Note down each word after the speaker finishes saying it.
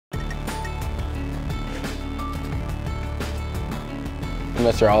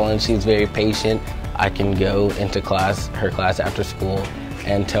Ms. Rollins, she's very patient. I can go into her class after school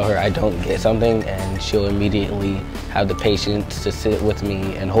and tell her I don't get something, and she'll immediately have the patience to sit with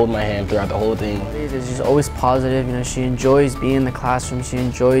me and hold my hand throughout the whole thing. She's always positive, she enjoys being in the classroom, she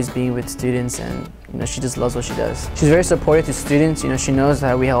enjoys being with students, and she just loves what she does. She's very supportive to students, she knows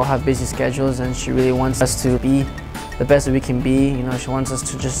that we all have busy schedules, and she really wants us to be the best that we can be. She wants us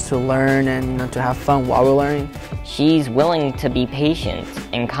to learn and to have fun while we're learning. She's willing to be patient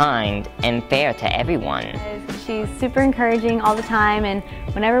and kind and fair to everyone. She's super encouraging all the time, and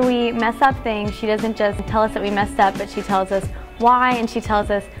whenever we mess up things, she doesn't just tell us that we messed up, but she tells us why, and she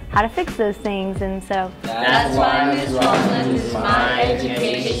tells us how to fix those things, and so that's why Ms. Rollins is my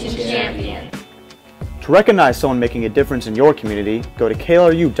education champion. To recognize someone making a difference in your community, go to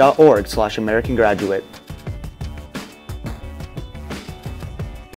KLRU.org/AmericanGraduate.